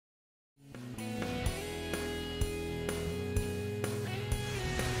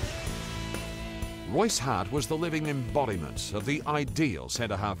Royce Hart was the living embodiment of the ideal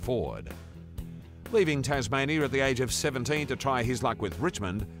centre-half forward. Leaving Tasmania at the age of 17 to try his luck with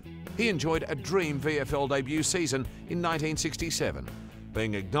Richmond, he enjoyed a dream VFL debut season in 1967,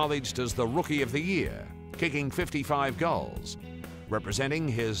 being acknowledged as the Rookie of the Year, kicking 55 goals, representing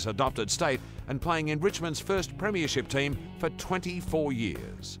his adopted state and playing in Richmond's first premiership team for 24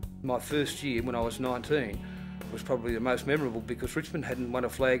 years. My first year, when I was 19, was probably the most memorable because Richmond hadn't won a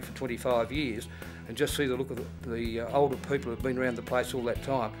flag for 25 years, and just see the look of the older people who've been around the place all that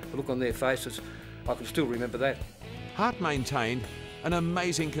time, the look on their faces, I can still remember that. Hart maintained an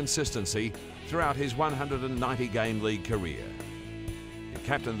amazing consistency throughout his 190-game league career. He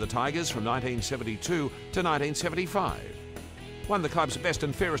captained the Tigers from 1972 to 1975, won the club's Best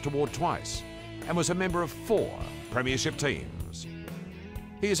and Fairest award twice, and was a member of 4 premiership teams.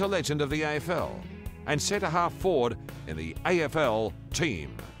 He is a legend of the AFL and centre-half forward in the AFL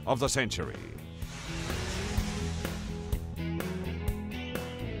Team of the Century.